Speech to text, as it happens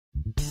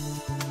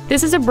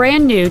This is a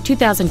brand new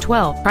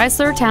 2012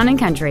 Chrysler Town &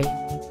 Country.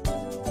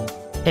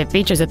 It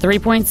features a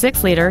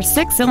 3.6-liter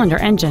 6-cylinder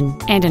engine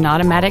and an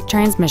automatic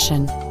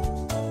transmission.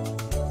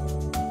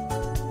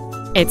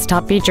 Its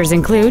top features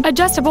include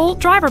adjustable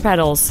driver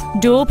pedals,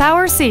 dual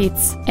power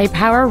seats, a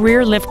power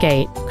rear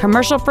liftgate,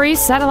 commercial-free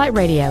satellite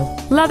radio,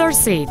 leather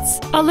seats,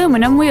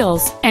 aluminum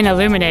wheels, an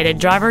illuminated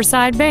driver's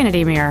side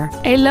vanity mirror,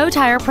 a low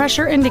tire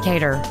pressure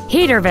indicator,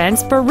 heater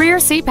vents for rear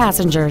seat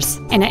passengers,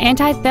 and an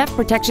anti-theft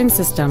protection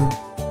system.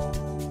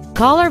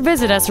 Call or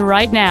visit us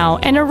right now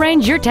and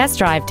arrange your test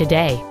drive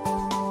today.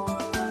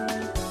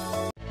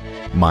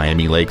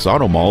 Miami Lakes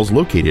Automall is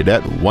located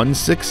at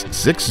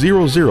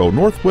 16600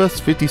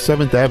 Northwest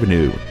 57th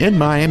Avenue in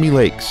Miami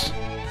Lakes.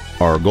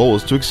 Our goal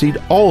is to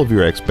exceed all of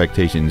your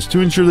expectations to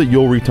ensure that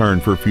you'll return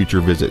for future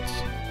visits.